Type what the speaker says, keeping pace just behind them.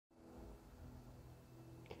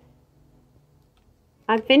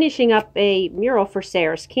I'm finishing up a mural for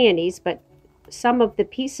Sarris Candies, but some of the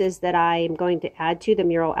pieces that I am going to add to the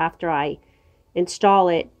mural after I install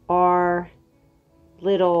it are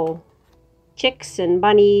little chicks and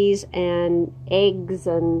bunnies and eggs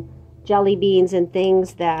and jelly beans and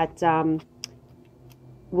things that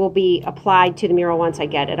will be applied to the mural once I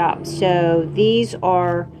get it up. So these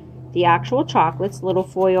are the actual chocolates, little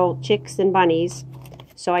foil chicks and bunnies.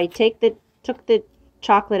 So I took the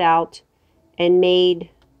chocolate out and made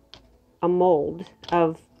a mold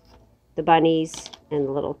of the bunnies and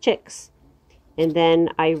the little chicks. And then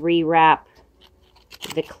I rewrap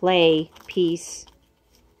the clay piece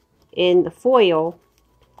in the foil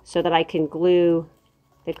so that I can glue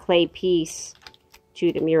the clay piece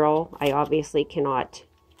to the mural. I obviously cannot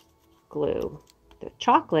glue the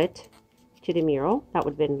chocolate to the mural. That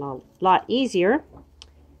would have been a lot easier.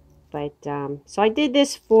 But so I did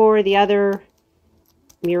this for the other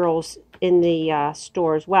murals in the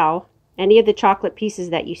store as well. Any of the chocolate pieces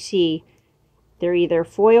that you see, they're either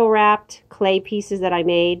foil wrapped clay pieces that I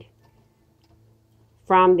made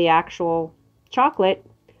from the actual chocolate,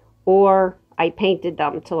 or I painted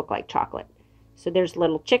them to look like chocolate. So there's a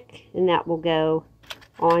little chick, and that will go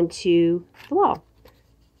onto the wall.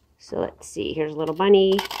 So let's see, here's a little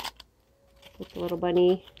bunny. Put the little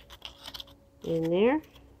bunny in there.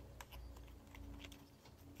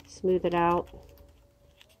 Smooth it out.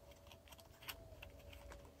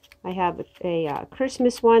 I have a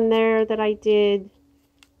Christmas one there that I did.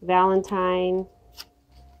 Valentine.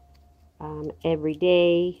 Every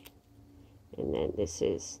day. And then this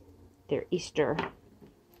is their Easter.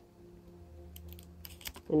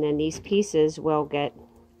 And then these pieces will get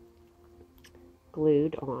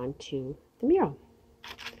glued onto the mural.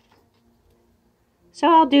 So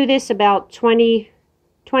I'll do this about 20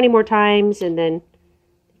 more times, and then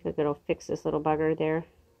I think it'll fix this little bugger there.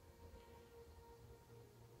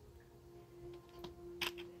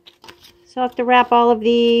 So I have to wrap all of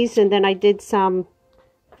these, and then I did some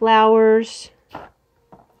flowers.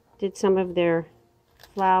 Did some of their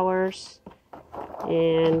flowers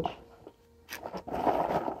and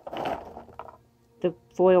the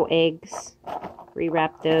foil eggs.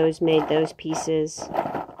 Rewrapped those, made those pieces.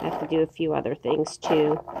 I have to do a few other things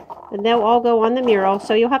too. And they'll all go on the mural,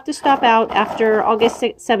 so you'll have to stop out after August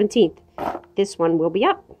 17th. This one will be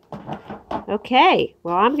up. Okay,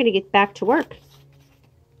 well, I'm going to get back to work.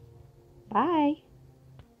 Bye.